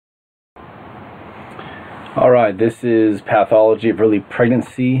Alright, this is pathology of early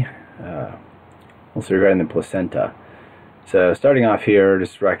pregnancy, also regarding the placenta. So starting off here,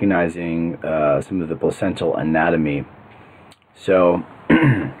 just recognizing some of the placental anatomy. So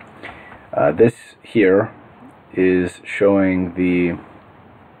this here is showing the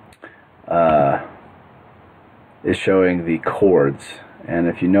cords, and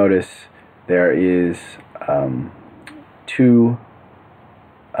if you notice, there is two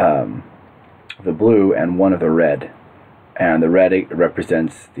the blue and one of the red, and the red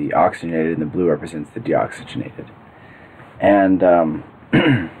represents the oxygenated and the blue represents the deoxygenated. And the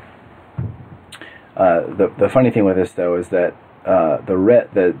funny thing with this though is that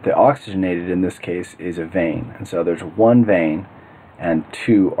the oxygenated in this case is a vein, and so there's one vein and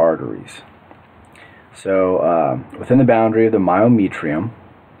two arteries. So within the boundary of the myometrium,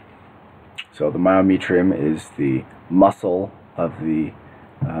 so the myometrium is the muscle of the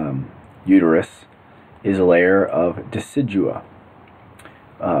uterus, is a layer of decidua,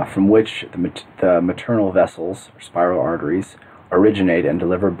 from which the maternal vessels, or spiral arteries, originate and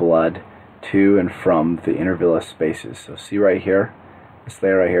deliver blood to and from the intervillous spaces. So see right here, this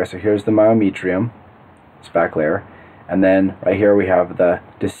layer right here, so here's the myometrium, this back layer, and then right here we have the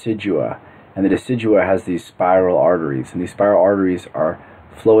decidua, and the decidua has these spiral arteries, and these spiral arteries are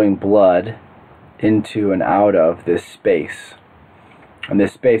flowing blood into and out of this space. And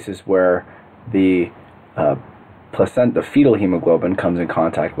this space is where the placenta, fetal hemoglobin, comes in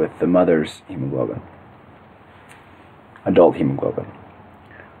contact with the mother's hemoglobin, adult hemoglobin.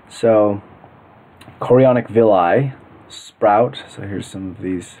 So chorionic villi sprout. So here's some of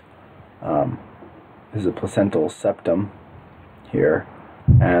these. This is a placental septum here,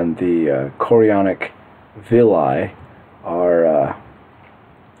 and the chorionic villi are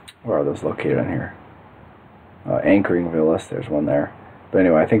where are those located on here? Anchoring villus. There's one there. But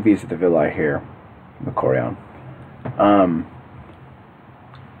anyway, I think these are the villi here, the chorion.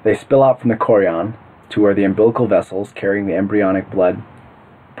 They spill out from the chorion to where the umbilical vessels carrying the embryonic blood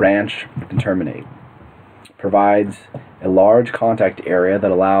branch and terminate. Provides a large contact area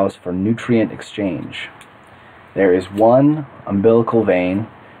that allows for nutrient exchange. There is one umbilical vein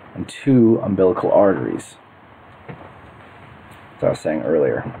and two umbilical arteries. As I was saying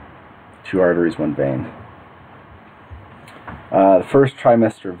earlier, two arteries, one vein. The first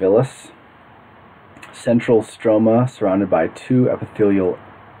trimester villus, central stroma surrounded by two epithelial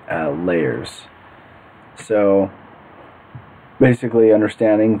layers. So basically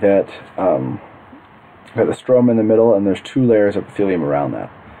understanding that got the stroma in the middle and there's two layers of epithelium around that.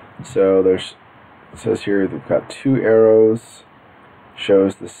 So there's, it says here they've got two arrows,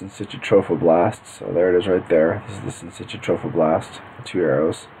 shows the syncytial trophoblast. So there it is right there. This is the syncytial trophoblast, two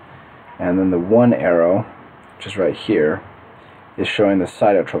arrows. And then the one arrow, which is right here, is showing the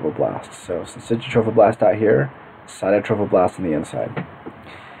cytotrophoblast. So syncytial trophoblast out here, cytotrophoblast on the inside.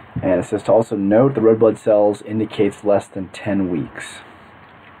 And it says to also note the red blood cells indicates less than 10 weeks.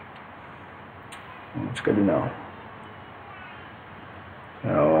 That's good to know.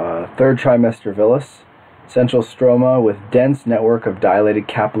 Now, third trimester villus, central stroma with dense network of dilated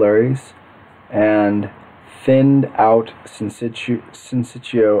capillaries and thinned out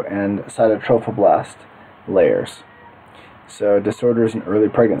syncytio and cytotrophoblast layers. So disorders in early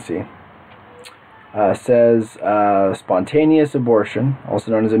pregnancy. Says spontaneous abortion,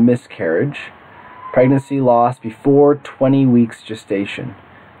 also known as a miscarriage, pregnancy loss before 20 weeks gestation.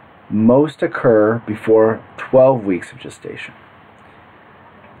 Most occur before 12 weeks of gestation.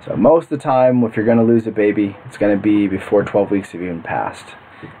 So most of the time, if you're going to lose a baby, it's going to be before 12 weeks have even passed.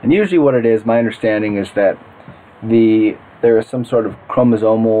 And usually what it is, my understanding is that there is some sort of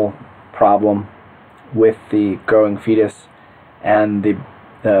chromosomal problem with the growing fetus, and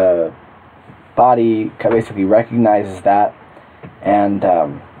the body basically recognizes that and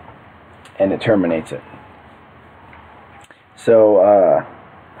it terminates it. So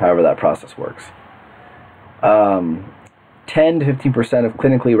however that process works. 10 to 15% of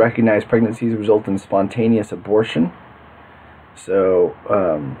clinically recognized pregnancies result in spontaneous abortion. So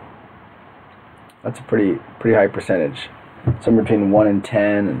that's a pretty high percentage. Somewhere between 1 in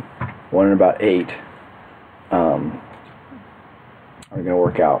 10 and 1 in about 8 are going to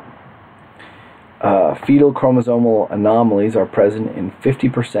work out. Fetal chromosomal anomalies are present in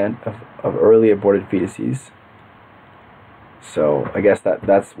 50% of early aborted fetuses. So I guess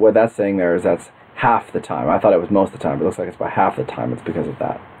that's what that's saying there, is that's half the time. I thought it was most of the time, but it looks like it's about half the time it's because of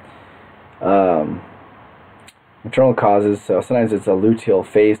that. Maternal causes, so sometimes it's a luteal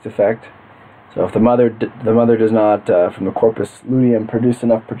phase defect. So if the mother does not, from the corpus luteum, produce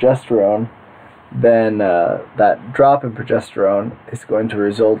enough progesterone, then that drop in progesterone is going to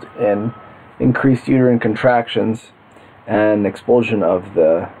result in increased uterine contractions, and expulsion of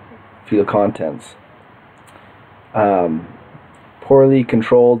the fetal contents. Poorly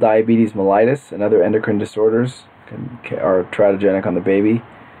controlled diabetes mellitus and other endocrine disorders are teratogenic on the baby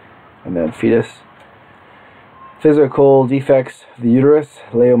and the fetus. Physical defects of the uterus,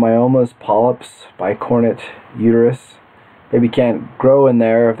 leiomyomas, polyps, bicornate uterus. Baby can't grow in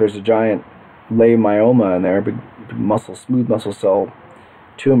there if there's a giant leiomyoma in there, big muscle, smooth muscle cell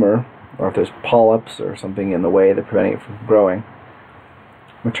tumor, or if there's polyps or something in the way that's preventing it from growing.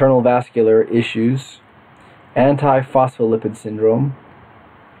 Maternal vascular issues, antiphospholipid syndrome,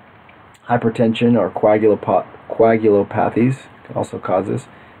 hypertension or coagulopathies can also cause this,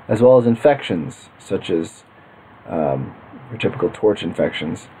 as well as infections such as your typical torch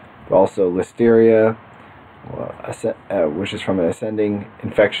infections, but also listeria, which is from an ascending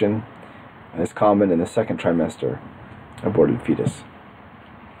infection, and is common in the second trimester aborted fetus.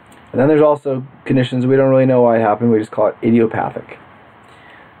 And then there's also conditions we don't really know why it happened, we just call it idiopathic.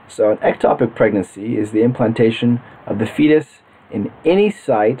 So an ectopic pregnancy is the implantation of the fetus in any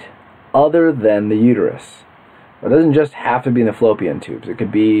site other than the uterus. It doesn't just have to be in the fallopian tubes. It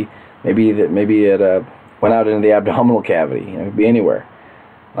could be maybe it went out into the abdominal cavity. It could be anywhere.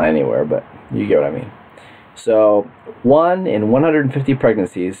 Not anywhere, but you get what I mean. So 1 in 150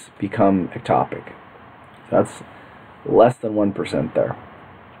 pregnancies become ectopic. That's less than 1% there.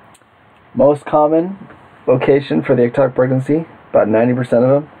 Most common location for the ectopic pregnancy, about 90% of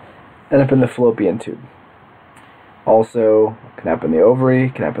them, end up in the fallopian tube. Also, can happen in the ovary,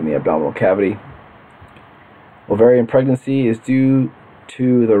 can happen in the abdominal cavity. Ovarian pregnancy is due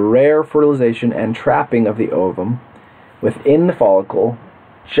to the rare fertilization and trapping of the ovum within the follicle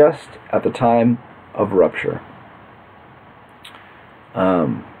just at the time of rupture.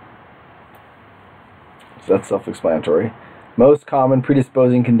 So that's self-explanatory. Most common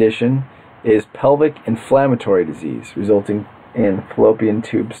predisposing condition is pelvic inflammatory disease, resulting in fallopian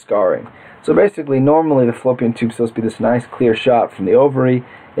tube scarring. So basically, normally the fallopian tube is supposed to be this nice clear shot from the ovary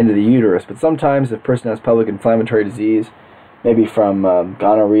into the uterus, but sometimes if a person has pelvic inflammatory disease, maybe from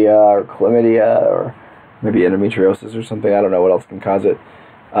gonorrhea or chlamydia or maybe endometriosis or something, I don't know what else can cause it,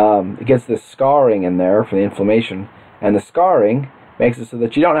 it gets this scarring in there from the inflammation, and the scarring makes it so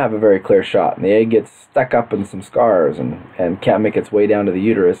that you don't have a very clear shot, and the egg gets stuck up in some scars and can't make its way down to the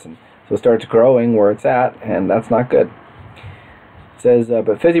uterus, and so it starts growing where it's at, and that's not good. It says,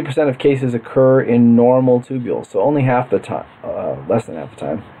 but 50% of cases occur in normal tubules, so only half the time, less than half the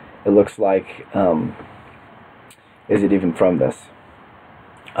time, it looks like, is it even from this.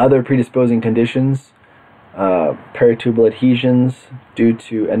 Other predisposing conditions, peritubal adhesions due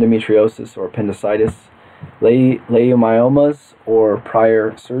to endometriosis or appendicitis, leiomyomas or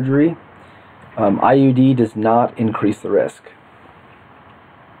prior surgery. IUD does not increase the risk.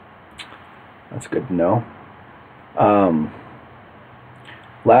 That's good to know.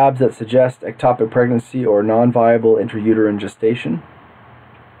 Labs that suggest ectopic pregnancy or non-viable intrauterine gestation.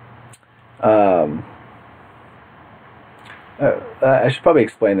 I should probably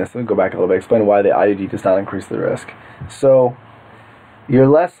explain this. Let me go back a little bit. Explain why the IUD does not increase the risk. So, you're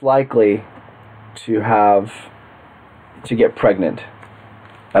less likely to get pregnant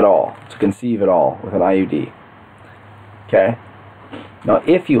at all, to conceive at all with an IUD. Okay? Now,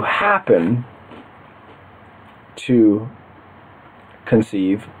 if you happen to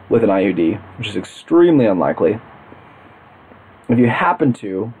conceive with an IUD, which is extremely unlikely, if you happen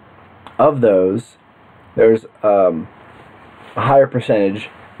to, of those, there's a higher percentage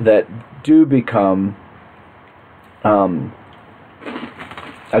that do become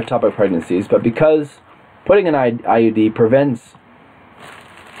ectopic pregnancies, but because putting an IUD prevents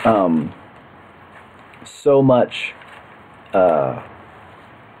so much,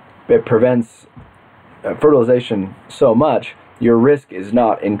 it prevents fertilization so much, your risk is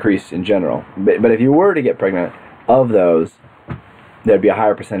not increased in general. But if you were to get pregnant, of those, there'd be a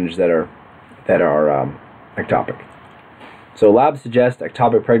higher percentage that are ectopic. So labs suggest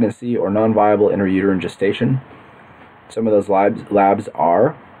ectopic pregnancy or non-viable intrauterine gestation. Some of those labs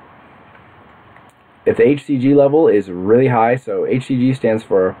are, if the HCG level is really high, so HCG stands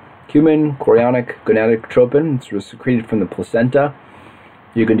for human chorionic gonadotropin, it's secreted from the placenta.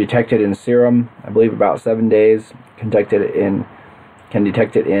 You can detect it in serum, I believe about 7 days. Can detect it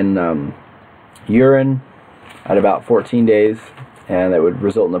in urine at about 14 days, and that would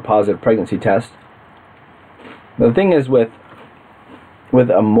result in a positive pregnancy test. The thing is with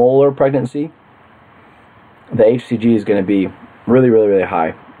a molar pregnancy, the HCG is going to be really, really, really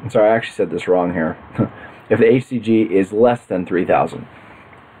high. I'm sorry, I actually said this wrong here. If the HCG is less than 3,000.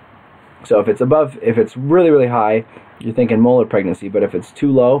 So if it's really, really high, you're thinking molar pregnancy, but if it's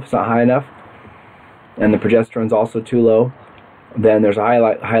too low, if it's not high enough, and the progesterone's also too low, then there's a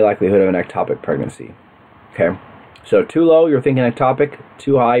high likelihood of an ectopic pregnancy. Okay, so too low, you're thinking ectopic.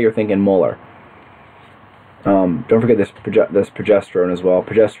 Too high, you're thinking molar. Don't forget this progesterone as well.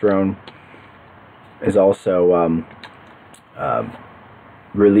 Progesterone is also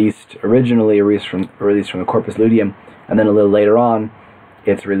originally released from the corpus luteum, and then a little later on,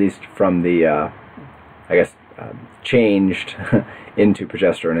 it's released from the, changed into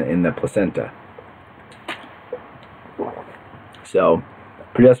progesterone in the placenta. So,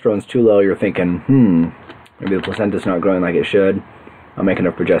 progesterone's too low, you're thinking, maybe the placenta's not growing like it should. I'll make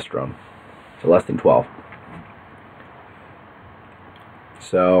enough progesterone. So less than 12.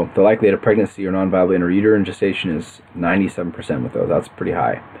 So the likelihood of pregnancy or non-viable intrauterine gestation is 97% with those. That's pretty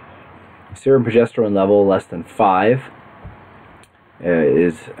high. Serum progesterone level less than 5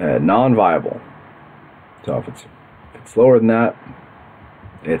 is non-viable. So if it's lower than that,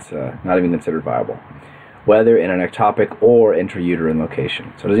 it's not even considered viable, whether in an ectopic or intrauterine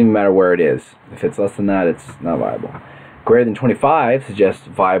location. So it doesn't even matter where it is. If it's less than that, it's not viable. Greater than 25 suggests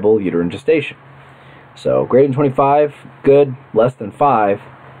viable uterine gestation. So greater than 25, good. Less than 5,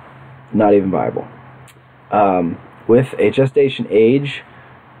 not even viable. With a gestation age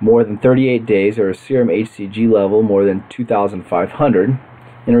more than 38 days or a serum HCG level more than 2,500,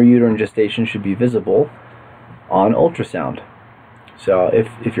 intrauterine gestation should be visible on ultrasound. So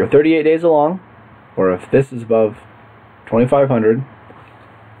if you're 38 days along, or if this is above 2,500,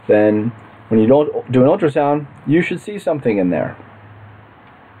 then when you don't do an ultrasound, you should see something in there.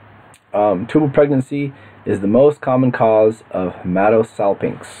 Tubal pregnancy is the most common cause of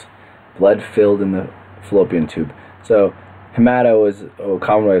hematosalpinx, blood filled in the fallopian tube. So hemato is a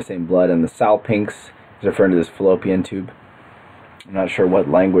common way of saying blood, and the salpinx is referring to this fallopian tube. I'm not sure what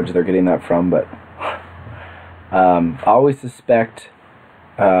language they're getting that from, but I always suspect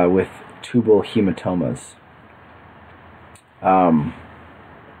with tubal hematomas.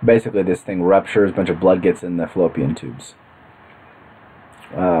 Basically, this thing ruptures, a bunch of blood gets in the fallopian tubes.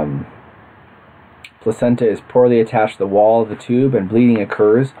 Placenta is poorly attached to the wall of the tube, and bleeding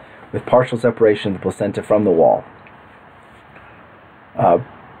occurs with partial separation of the placenta from the wall.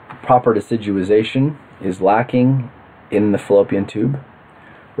 Proper deciduization is lacking in the fallopian tube.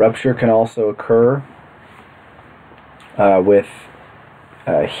 Rupture can also occur with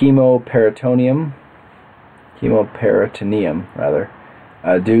hemoperitoneum,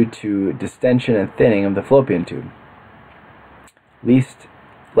 due to distension and thinning of the fallopian tube.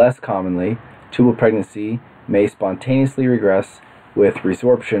 Less commonly, tubal pregnancy may spontaneously regress with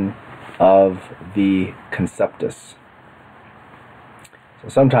resorption of the conceptus. So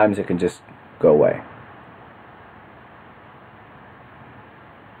sometimes it can just go away.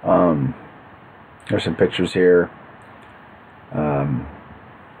 There's some pictures here.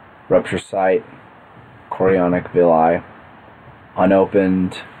 Rupture site, chorionic villi,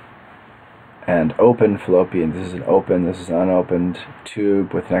 unopened and open fallopian. This is an open, this is an unopened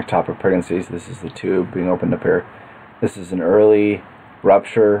tube with an ectopic pregnancy. So this is the tube being opened up here. This is an early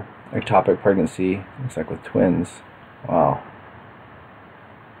rupture, ectopic pregnancy. Looks like with twins. Wow.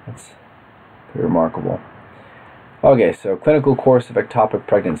 That's pretty remarkable. Okay, so clinical course of ectopic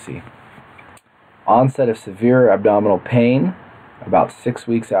pregnancy. Onset of severe abdominal pain about 6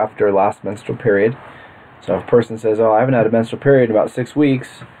 weeks after last menstrual period. So if a person says, oh, I haven't had a menstrual period in about 6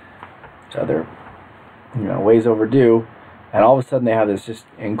 weeks, so they're ways overdue, and all of a sudden they have this just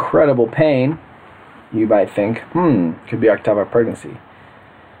incredible pain, you might think, could be ectopic pregnancy.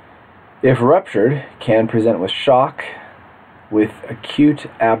 If ruptured, can present with shock, with acute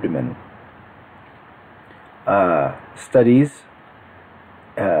abdomen. Studies,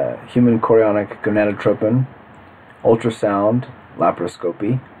 human chorionic gonadotropin, ultrasound,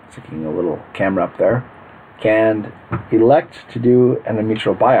 laparoscopy, sticking a little camera up there, can elect to do an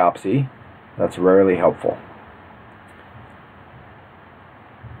endometrial biopsy. That's rarely helpful.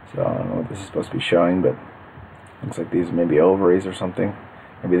 So I don't know what this is supposed to be showing, but looks like these may be ovaries or something.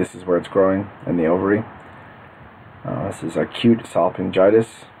 Maybe this is where it's growing in the ovary. This is acute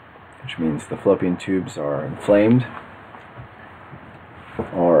salpingitis, which means the fallopian tubes are inflamed.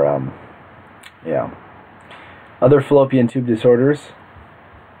 Or, other fallopian tube disorders.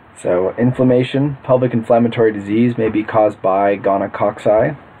 So, inflammation, pelvic inflammatory disease may be caused by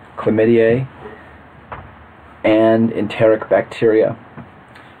gonococci, chlamydia, and enteric bacteria,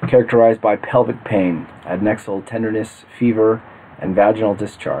 characterized by pelvic pain, adnexal tenderness, fever, and vaginal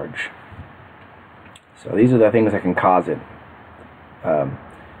discharge. So these are the things that can cause it.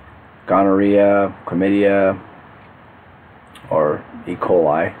 Gonorrhea, chlamydia, or E.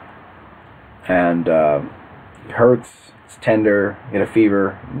 coli. And it hurts, it's tender, you get a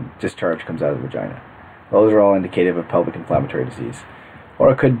fever, discharge comes out of the vagina. Those are all indicative of pelvic inflammatory disease.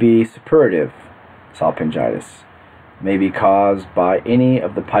 Or it could be suppurative salpingitis, may be caused by any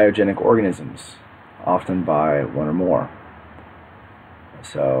of the pyogenic organisms, often by one or more.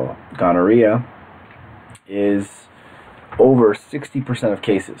 So gonorrhea is over 60% of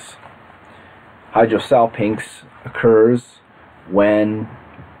cases. Hydrosalpinx occurs when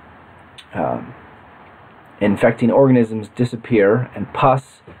infecting organisms disappear and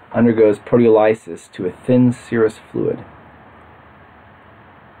pus undergoes proteolysis to a thin serous fluid.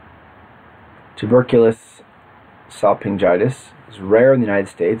 Tuberculous salpingitis is rare in the United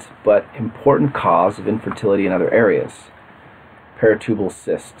States, but important cause of infertility in other areas. Peritubal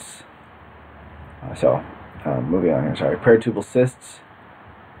cysts. Moving on here, sorry. Peritubal cysts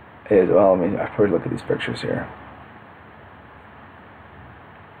is, well, I probably look at these pictures here.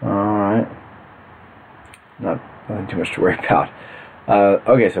 Alright. Nothing too much to worry about.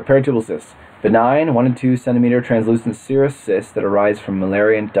 Okay, so peritubal cysts. Benign 1 to 2 centimeter translucent serous cysts that arise from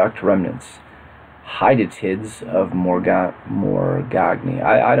malarian duct remnants. Hydatids of Morgagni.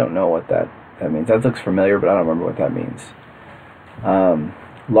 I don't know what that means. That looks familiar, but I don't remember what that means.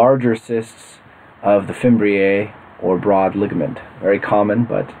 Larger cysts of the fimbriae or broad ligament. Very common,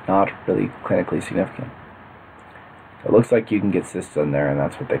 but not really clinically significant. So it looks like you can get cysts in there, and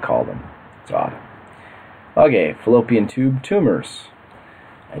that's what they call them. It's odd. Okay, fallopian tube tumors.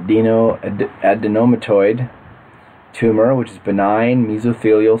 Adenomatoid tumor, which is benign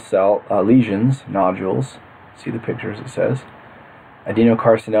mesothelial cell lesions, nodules. See the pictures, it says.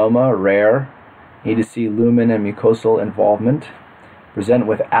 Adenocarcinoma, rare. Need to see lumen and mucosal involvement. Present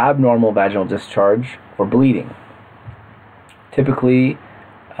with abnormal vaginal discharge or bleeding. Typically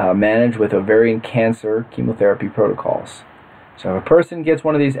managed with ovarian cancer chemotherapy protocols. So if a person gets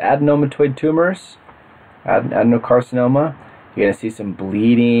one of these adenomatoid tumors, adenocarcinoma, you're going to see some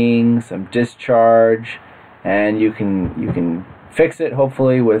bleeding, some discharge, and you can fix it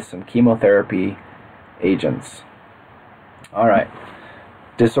hopefully with some chemotherapy agents. All right,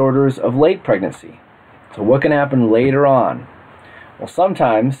 disorders of late pregnancy. So what can happen later on? Well,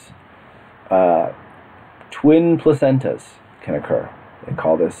 sometimes twin placentas can occur. They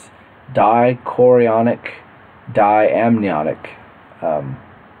call this dichorionic diamniotic,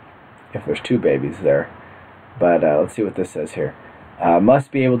 if there's two babies there. But let's see what this says here.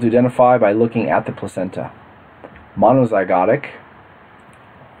 Must be able to identify by looking at the placenta. Monozygotic,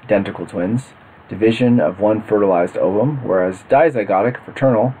 identical twins, division of one fertilized ovum, whereas dizygotic,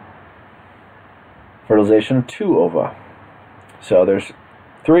 fraternal, fertilization of two ova. So there's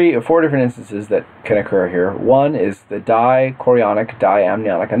 3 or 4 different instances that can occur here. One is the dichorionic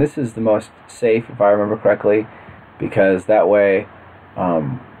diamniotic, and this is the most safe, if I remember correctly, because that way,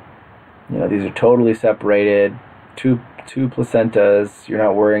 these are totally separated, two placentas. You're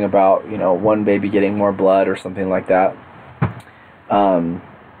not worrying about one baby getting more blood or something like that.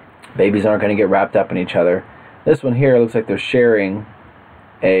 Babies aren't going to get wrapped up in each other. This one here looks like they're sharing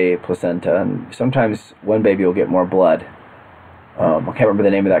a placenta, and sometimes one baby will get more blood. I can't remember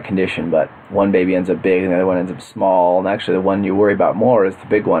the name of that condition, but one baby ends up big and the other one ends up small, and actually the one you worry about more is the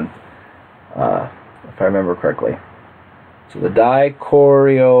big one, if I remember correctly. So the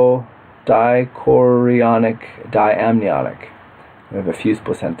dichorionic diamniotic, we have a fused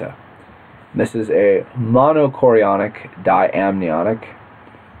placenta. And this is a monochorionic diamniotic.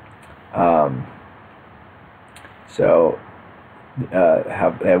 They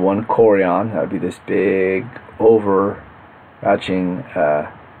have one chorion, that would be this big overarching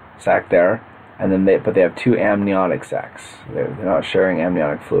sac there, and then they have 2 amniotic sacs. They're not sharing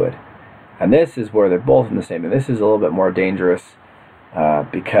amniotic fluid, and this is where they're both in the same. And this is a little bit more dangerous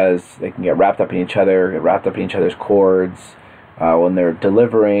because they can get wrapped up in each other, get wrapped up in each other's cords when they're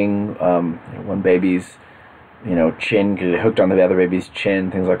delivering. One baby's chin can get hooked on the other baby's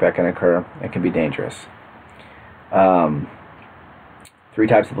chin. Things like that can occur. It can be dangerous. 3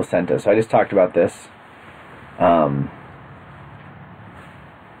 types of placenta. So I just talked about this.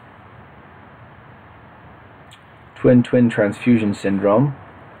 Twin transfusion syndrome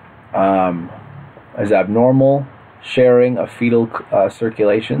is abnormal sharing of fetal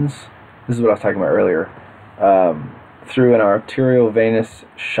circulations. This is what I was talking about earlier. Through an arteriovenous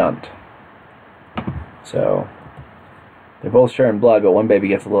shunt. So they're both sharing blood, but one baby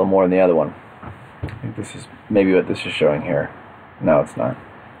gets a little more than the other one. I think this is maybe what this is showing here. No, it's not.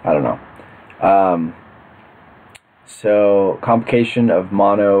 I don't know. So complication of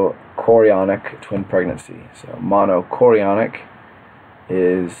monochorionic twin pregnancy. So monochorionic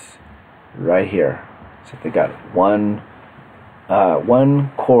is right here. So they got one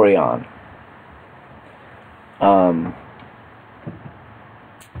chorion.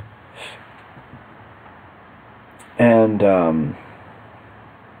 And where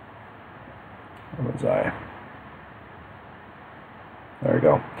was I? There we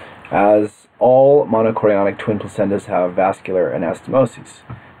go. As all monochorionic twin placentas have vascular anastomoses.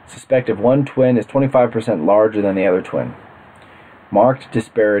 Suspect if one twin is 25% larger than the other twin. Marked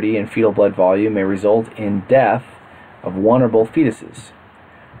disparity in fetal blood volume may result in death of one or both fetuses.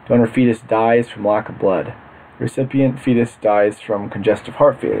 Donor fetus dies from lack of blood. Recipient fetus dies from congestive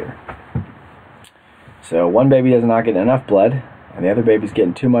heart failure. So one baby does not get enough blood, and the other baby's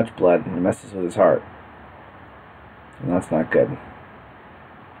getting too much blood, and it messes with his heart. And that's not good.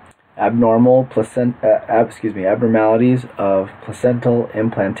 Abnormalities of placental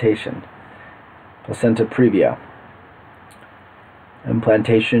implantation. Placenta previa.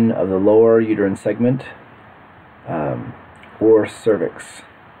 Implantation of the lower uterine segment or cervix.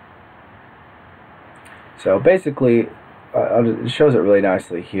 So basically, it shows it really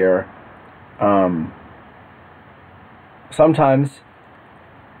nicely here. Sometimes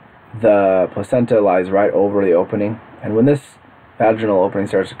the placenta lies right over the opening, and when this vaginal opening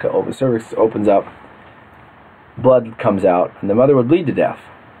starts to cut over, the cervix opens up, blood comes out, and the mother would bleed to death.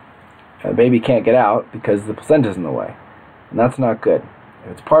 And the baby can't get out because the placenta's in the way. And that's not good.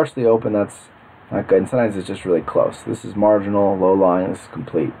 If it's partially open, that's not good. And sometimes it's just really close. This is marginal, low-lying, this is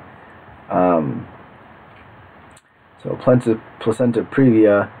complete. So placenta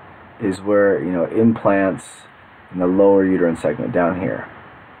previa is where, implants in the lower uterine segment down here.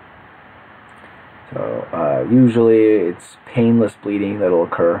 So usually it's painless bleeding that'll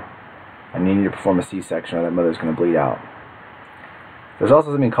occur, and you need to perform a C-section or that mother's going to bleed out. There's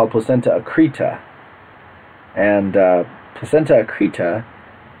also something called placenta accreta, and placenta accreta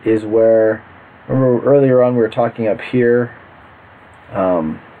is where, remember earlier on we were talking up here, if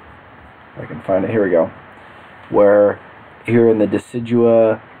I can find it, here we go, where here in the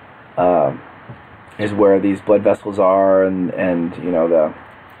decidua is where these blood vessels are, and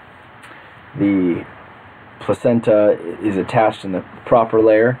the placenta is attached in the proper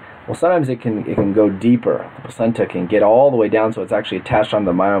layer. Well, sometimes it can go deeper. The placenta can get all the way down, so it's actually attached on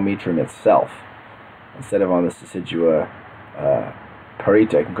the myometrium itself instead of on the decidua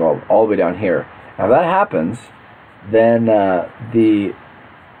parietal. It can go all the way down here. Now, if that happens, then the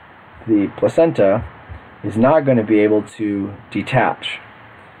placenta is not going to be able to detach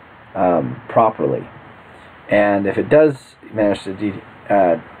properly, and if it does manage to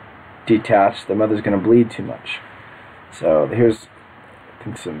detach, the mother's going to bleed too much. So here's, I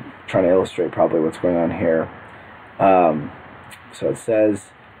think, trying to illustrate probably what's going on here. So it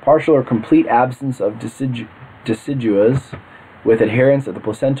says partial or complete absence of deciduas with adherence of the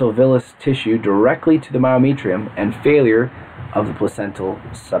placental villus tissue directly to the myometrium and failure of the placental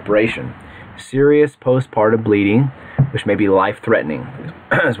separation. Serious postpartum bleeding, which may be life-threatening,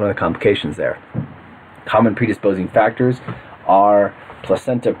 is one of the complications there. Common predisposing factors are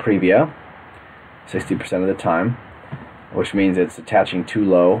placenta previa, 60% of the time, which means it's attaching too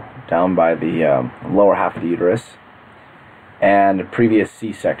low, down by the lower half of the uterus, and previous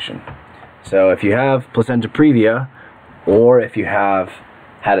C-section. So if you have placenta previa, or if you have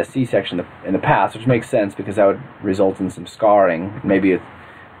had a C-section in the past, which makes sense because that would result in some scarring, maybe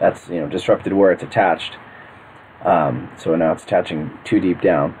that's disrupted where it's attached, so now it's attaching too deep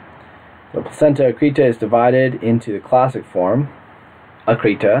down. The placenta accreta is divided into the classic form,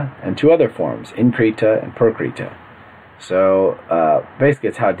 accreta, and two other forms, increta and percreta. So basically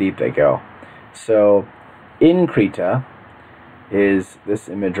it's how deep they go. So increta is this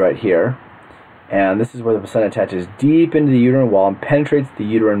image right here, and this is where the placenta attaches deep into the uterine wall and penetrates the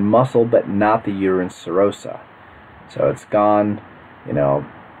uterine muscle but not the uterine serosa. So it's gone,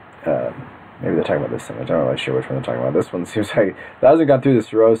 maybe they're talking about this image, I'm not really sure which one they're talking about. This one seems like it hasn't gone through the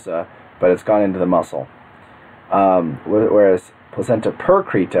serosa, but it's gone into the muscle. Whereas placenta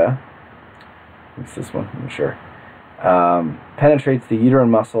percreta, it's this one, I'm sure, penetrates the uterine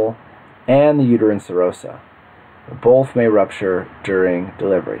muscle and the uterine serosa. Both may rupture during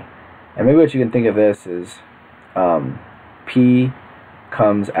delivery. And maybe what you can think of this is P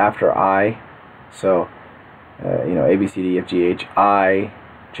comes after I, so A, B, C, D, F, G, H, I,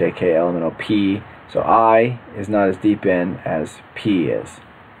 J, K, L, M, N, O, P. So I is not as deep in as P is.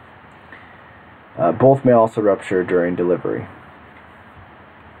 Both may also rupture during delivery.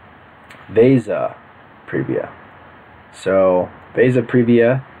 Vasa previa. So vasa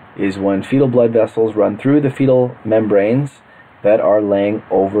previa is when fetal blood vessels run through the fetal membranes that are laying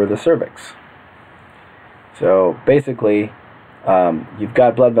over the cervix. So basically, you've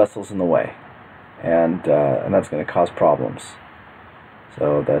got blood vessels in the way, and that's going to cause problems.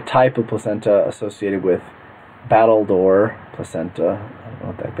 So the type of placenta associated with battledore placenta, I don't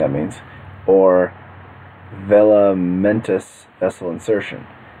know what that means, or velamentous vessel insertion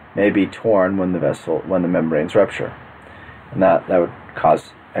may be torn when the membranes rupture, and that would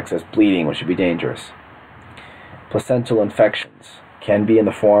cause excess bleeding, which would be dangerous. Placental infections can be in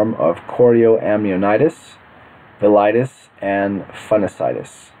the form of chorioamnionitis, velitis, and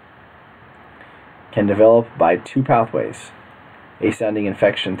phoenicitis. Can develop by two pathways: ascending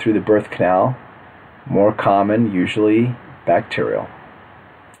infection through the birth canal, more common, usually bacterial.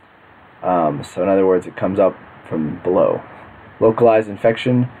 So in other words, it comes up from below. Localized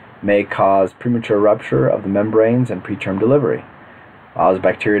infection may cause premature rupture of the membranes and preterm delivery. Allows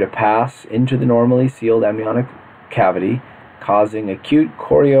bacteria to pass into the normally sealed amniotic cavity, causing acute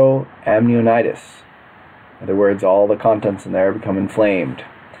chorioamnionitis. In other words, all the contents in there become inflamed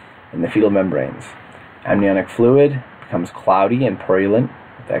in the fetal membranes. Amniotic fluid becomes cloudy and purulent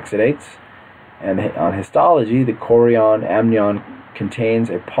with exudates. And on histology, the chorion amnion contains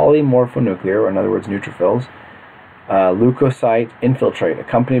a polymorphonuclear, or in other words, neutrophils, leukocyte infiltrate,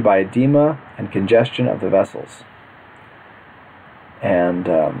 accompanied by edema and congestion of the vessels. And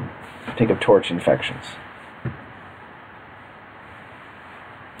think of torch infections.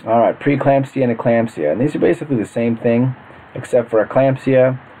 Alright, preeclampsia and eclampsia. And these are basically the same thing, except for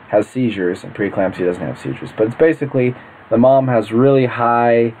eclampsia has seizures and preeclampsia doesn't have seizures. But it's basically the mom has really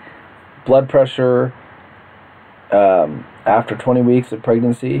high blood pressure after 20 weeks of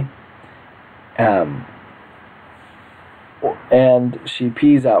pregnancy, and she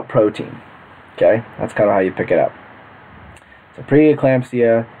pees out protein. Okay, that's kind of how you pick it up. So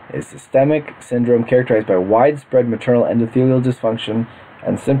preeclampsia is systemic syndrome characterized by widespread maternal endothelial dysfunction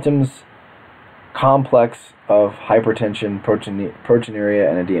and symptoms complex of hypertension, proteinuria,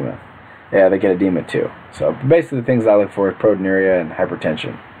 and edema. Yeah, they get edema too. So basically the things I look for is proteinuria and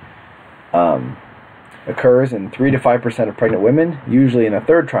hypertension. Occurs in 3 to 5% of pregnant women, usually in the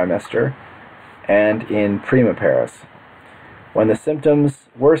third trimester, and in primiparis. When the symptoms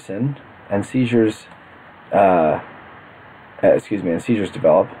worsen and seizures,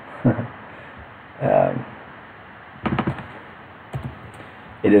 develop,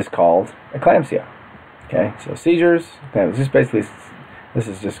 it is called eclampsia. Okay, so seizures, this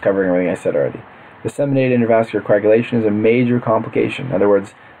is just covering everything I said already. Disseminated intravascular coagulation is a major complication. In other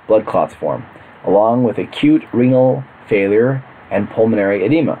words, blood clots form, along with acute renal failure and pulmonary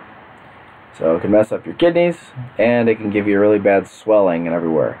edema. So it can mess up your kidneys, and it can give you really bad swelling and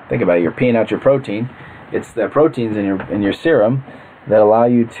everywhere. Think about it, you're peeing out your protein. It's the proteins in your serum that allow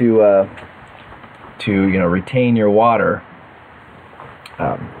you to retain your water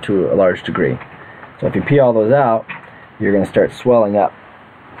to a large degree. So if you pee all those out, you're going to start swelling up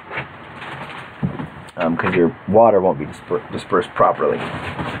because your water won't be dispersed properly.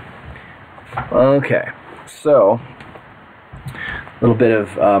 Okay, so a little bit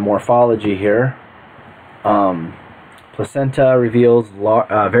of morphology here. Placenta reveals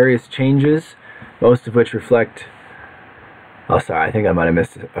various changes, most of which reflect... Oh, sorry, I think I might have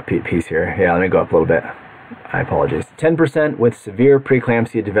missed a piece here. Yeah, let me go up a little bit. I apologize. 10% with severe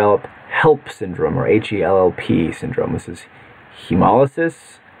preeclampsia develop HELLP syndrome, or HELLP syndrome. This is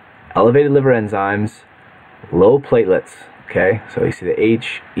hemolysis, elevated liver enzymes, low platelets. Okay, so you see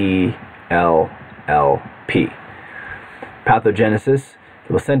the HELLP. Pathogenesis. The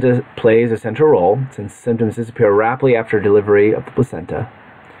placenta plays a central role since symptoms disappear rapidly after delivery of the placenta.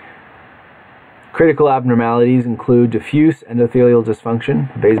 Critical abnormalities include diffuse endothelial dysfunction,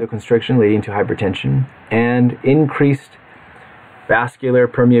 vasoconstriction leading to hypertension, and increased vascular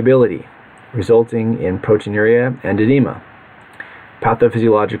permeability, resulting in proteinuria and edema.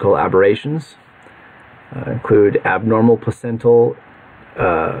 Pathophysiological aberrations include abnormal placental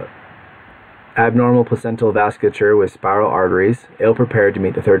vasculature with spiral arteries, ill-prepared to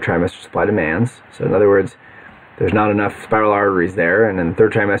meet the third trimester supply demands. So in other words, there's not enough spiral arteries there, and in the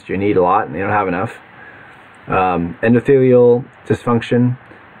third trimester you need a lot, and you don't have enough. Endothelial dysfunction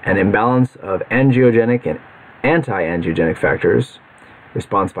and imbalance of angiogenic and anti-angiogenic factors,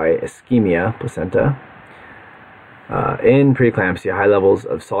 response by ischemia, placenta. In preeclampsia, high levels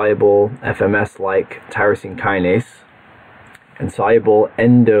of soluble FMS-like tyrosine kinase and soluble I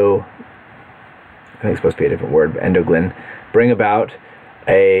think it's supposed to be a different word, but endoglin, bring about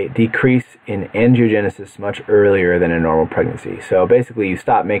a decrease in angiogenesis much earlier than in normal pregnancy. So basically you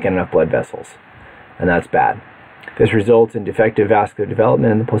stop making enough blood vessels, and that's bad. This results in defective vascular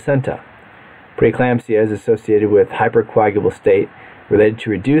development in the placenta. Preeclampsia is associated with hypercoagulable state related to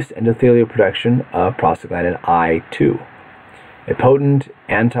reduced endothelial production of prostaglandin I2, a potent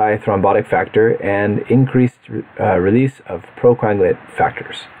anti-thrombotic factor, and increased release of procoagulant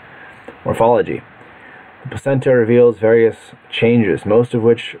factors. Morphology. The placenta reveals various changes, most of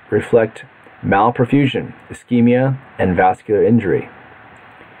which reflect malperfusion, ischemia, and vascular injury.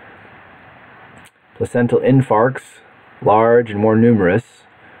 Placental infarcts, large and more numerous.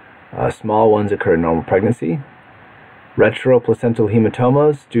 Small ones occur in normal pregnancy. Retroplacental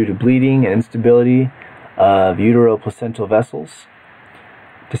hematomas due to bleeding and instability of uteroplacental vessels.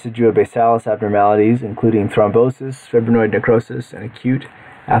 Deciduobasalis abnormalities, including thrombosis, fibrinoid necrosis, and acute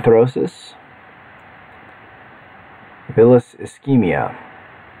atherosis. Villus ischemia.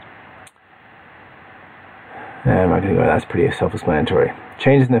 And I'm not going to go, that's pretty self-explanatory.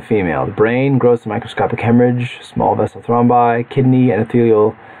 Changes in the female. The brain, gross and microscopic hemorrhage, small vessel thrombi, kidney,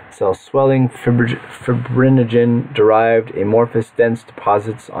 endothelial cell swelling, fibrinogen-derived amorphous dense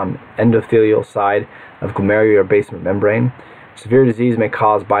deposits on endothelial side of glomerular basement membrane. Severe disease may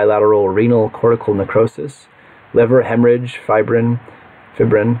cause bilateral renal cortical necrosis, liver hemorrhage, fibrin,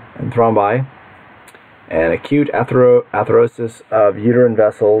 and thrombi, and acute atherosis of uterine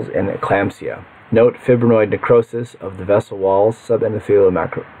vessels and eclampsia. Note fibrinoid necrosis of the vessel walls, subendothelial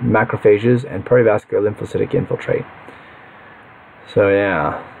macrophages, and perivascular lymphocytic infiltrate. So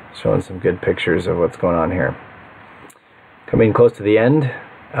yeah, showing some good pictures of what's going on here. Coming close to the end,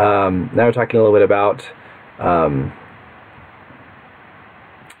 now we're talking a little bit about,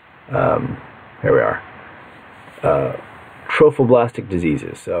 here we are, trophoblastic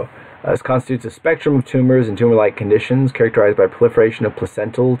diseases. So this constitutes a spectrum of tumors and tumor-like conditions characterized by proliferation of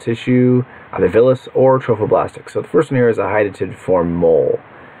placental tissue, either villus or trophoblastic. So the first one here is a hydatid-form mole.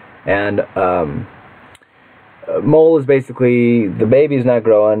 And mole is basically, the baby's not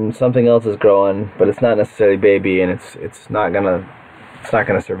growing, something else is growing, but it's not necessarily baby, and it's not gonna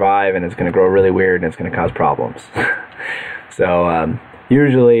survive, and it's gonna grow really weird, and it's gonna cause problems. So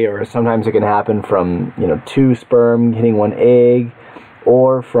usually, or sometimes it can happen from, you know, 2 sperm hitting 1 egg,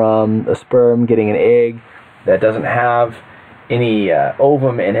 or from a sperm getting an egg that doesn't have any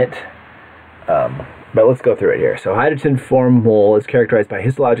ovum in it. But let's go through it here. So hydatid-form mole is characterized by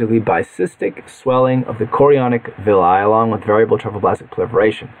histologically by cystic swelling of the chorionic villi along with variable trophoblastic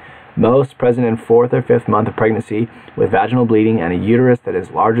proliferation. Most present in 4th or 5th month of pregnancy with vaginal bleeding and a uterus that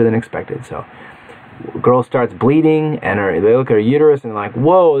is larger than expected. So girl starts bleeding and they look at her uterus and they're like,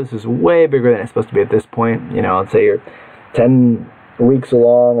 whoa, this is way bigger than it's supposed to be at this point. You know, let's say you're 10 weeks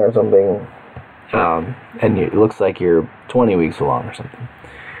along or something, and it looks like you're 20 weeks along or something.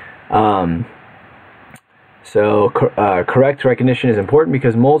 Correct recognition is important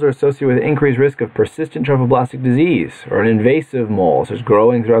because moles are associated with increased risk of persistent trophoblastic disease or an invasive mole, so it's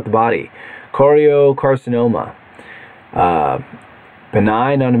growing throughout the body. Choriocarcinoma.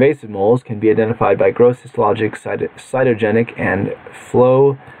 Benign non-invasive moles can be identified by gross histologic, cytogenic, and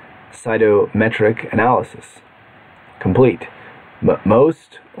flow cytometric analysis. Complete.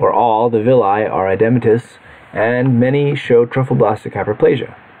 Most or all the villi are edematous, and many show trophoblastic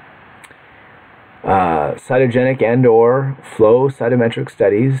hyperplasia. Cytogenic and or flow cytometric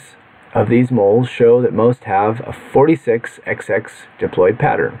studies of these moles show that most have a 46XX diploid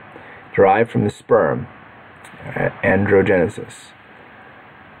pattern derived from the sperm, androgenesis,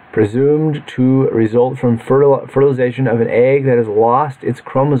 presumed to result from fertilization of an egg that has lost its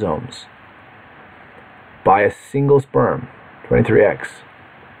chromosomes by a single sperm, 23X.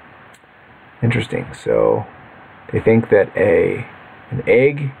 Interesting. So they think that an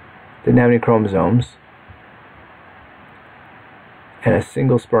egg didn't have any chromosomes and a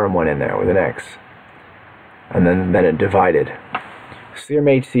single sperm went in there with an X, and then it divided. Serum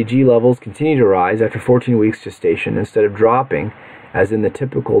HCG levels continue to rise after 14 weeks gestation instead of dropping as in the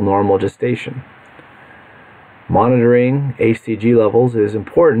typical normal gestation. Monitoring HCG levels is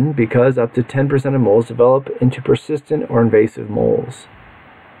important because up to 10% of moles develop into persistent or invasive moles.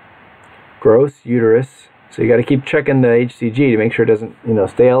 Gross uterus, so you got to keep checking the HCG to make sure it doesn't,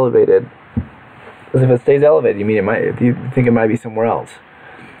 stay elevated. Because if it stays elevated, you think it might be somewhere else.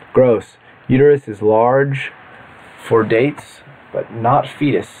 Gross uterus is large for dates, but not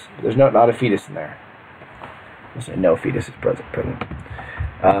fetus. There's not a fetus in there. I'll say no fetus is present.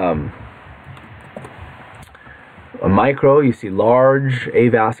 A micro, you see large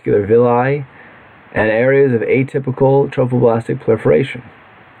avascular villi and areas of atypical trophoblastic proliferation.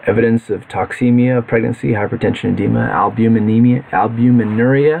 Evidence of toxemia of pregnancy, hypertension, edema,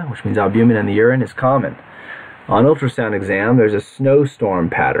 albuminuria, which means albumin in the urine, is common. On ultrasound exam, there's a snowstorm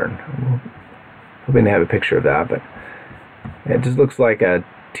pattern. I'm hoping they have a picture of that, but it just looks like a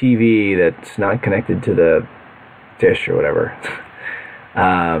TV that's not connected to the dish or whatever.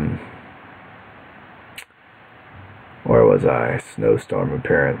 Where was I? Snowstorm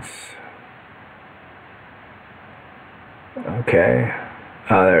appearance. Okay.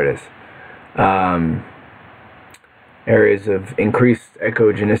 Oh, there it is. areas of increased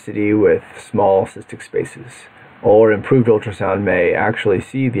echogenicity with small cystic spaces, or improved ultrasound may actually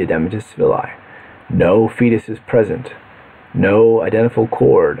see the edematous villi. No fetus is present. No identifiable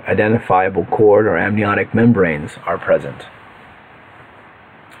cord or amniotic membranes are present.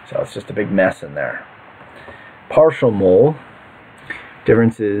 So it's just a big mess in there. Partial mole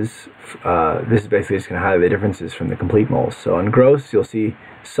differences. This is basically just going to highlight the differences from the complete moles. So in gross, you'll see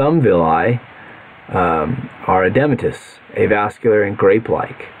some villi are edematous, avascular, and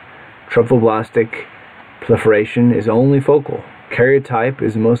grape-like. Trophoblastic proliferation is only focal. Karyotype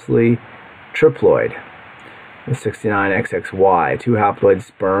is mostly triploid, with 69XXY, 2 haploid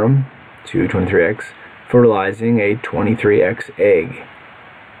sperm, 223X, fertilizing a 23X egg.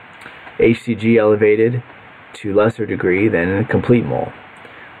 HCG elevated to lesser degree than in a complete mole.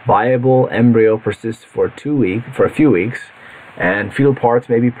 Viable embryo persists for a few weeks, and fetal parts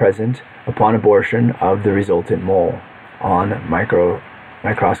may be present upon abortion of the resultant mole on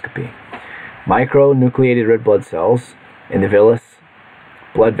microscopy. Micronucleated red blood cells in the villus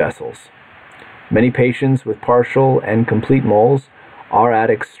blood vessels. Many patients with partial and complete moles are at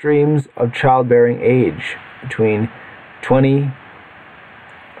extremes of childbearing age, between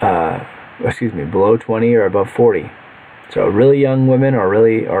below 20 or above 40. So really young women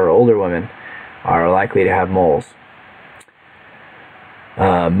or older women are likely to have moles.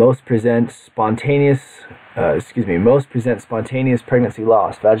 Most present spontaneous pregnancy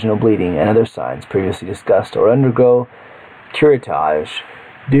loss, vaginal bleeding, and other signs previously discussed, or undergo curettage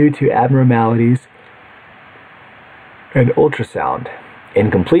due to abnormalities and ultrasound. In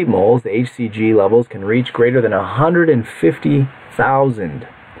complete moles, the HCG levels can reach greater than 150,000,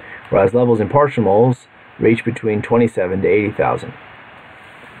 whereas levels in partial moles reach between 27 to 80,000.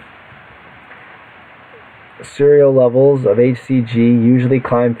 Serial levels of HCG usually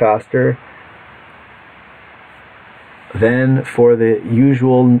climb faster than for the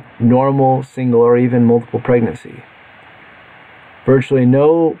usual normal single or even multiple pregnancy. Virtually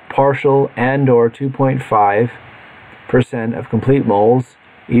no partial and/or 2.5% of complete moles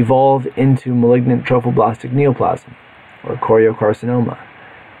evolve into malignant trophoblastic neoplasm, or choriocarcinoma.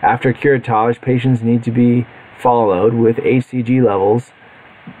 After curettage, patients need to be followed with HCG levels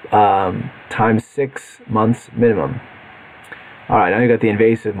times 6 months minimum. Alright, now you got the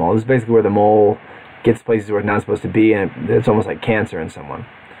invasive mole. This is basically where the mole gets places where it's not supposed to be, and it's almost like cancer in someone.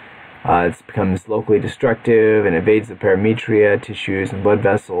 It becomes locally destructive and invades the parametria, tissues, and blood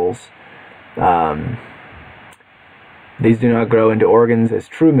vessels. These do not grow into organs as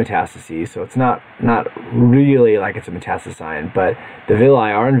true metastases, so it's not really like it's a metastasine, but the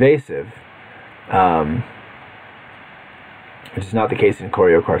villi are invasive, which is not the case in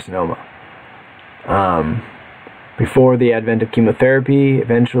choriocarcinoma. Before the advent of chemotherapy,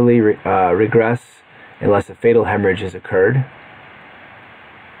 eventually regress unless a fatal hemorrhage has occurred.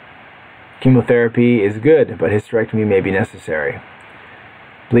 Chemotherapy is good, but hysterectomy may be necessary.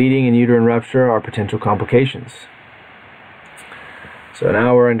 Bleeding and uterine rupture are potential complications. So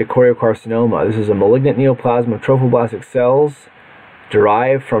now we're into choriocarcinoma. This is a malignant neoplasm of trophoblastic cells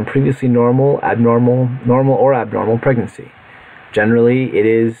derived from previously normal or abnormal pregnancy. Generally, it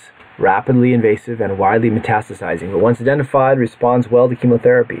is rapidly invasive and widely metastasizing, but once identified, responds well to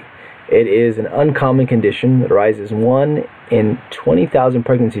chemotherapy. It is an uncommon condition that arises 1 in 20,000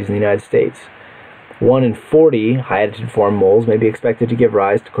 pregnancies in the United States. 1 in 40 high-attitude-form moles may be expected to give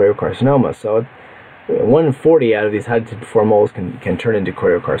rise to choriocarcinoma. So 1 in 40 out of these high-attitude-form moles can turn into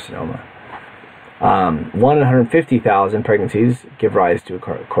choriocarcinoma. 1 in 150,000 pregnancies give rise to a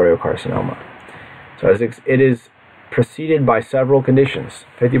choriocarcinoma. So it is preceded by several conditions.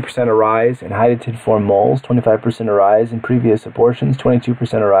 50% arise in high-attitude-form moles, 25% arise in previous abortions,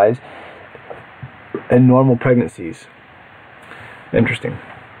 22% arise in normal pregnancies. Interesting.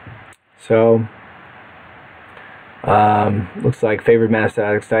 So, looks like favored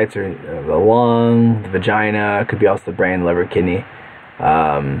metastatic sites are the lung, the vagina, could be also the brain, liver, kidney.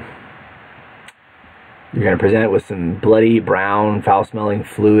 You're going to present with some bloody, brown, foul-smelling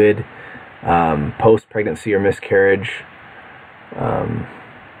fluid, post-pregnancy or miscarriage.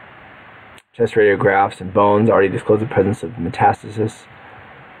 Chest radiographs and bones already disclose the presence of metastases,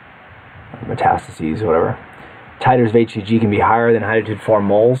 whatever. Titers of HCG can be higher than high-attitude-form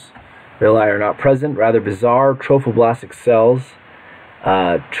moles. Villi are not present, rather bizarre trophoblastic cells.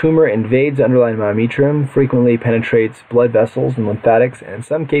 Tumor invades the underlying myometrium, frequently penetrates blood vessels and lymphatics, and in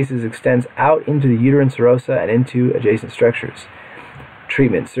some cases extends out into the uterine serosa and into adjacent structures.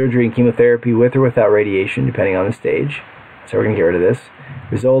 Treatment: surgery and chemotherapy with or without radiation, depending on the stage. So we're going to get rid of this.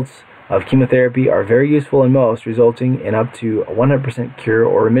 Results of chemotherapy are very useful in most, resulting in up to a 100% cure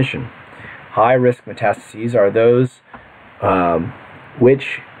or remission. High-risk metastases are those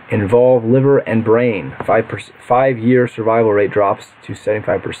which involve liver and brain. 5-year survival rate drops to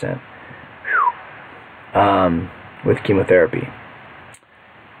 75% with chemotherapy.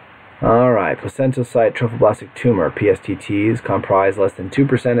 Alright, placental site trophoblastic tumor, PSTTs, comprise less than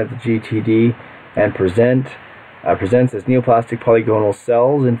 2% of the GTD and presents as neoplastic polygonal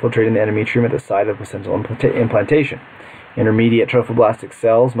cells infiltrating the endometrium at the site of placental implantation. Intermediate trophoblastic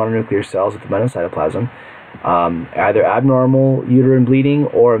cells, mononuclear cells at the monocytoplasm, either abnormal uterine bleeding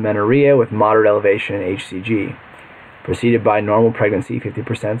or amenorrhea with moderate elevation in HCG. Preceded by normal pregnancy,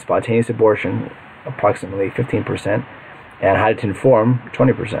 50%, spontaneous abortion, approximately 15%, and Huntington form,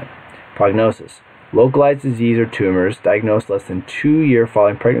 20%. Prognosis. Localized disease or tumors diagnosed less than 2 years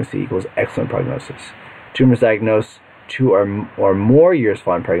following pregnancy equals excellent prognosis. Tumors diagnosed 2 or more years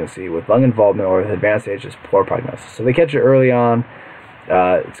following pregnancy with lung involvement or with advanced age is poor prognosis. So they catch it early on,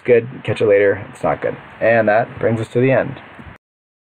 it's good. Catch it later, it's not good. And that brings us to the end.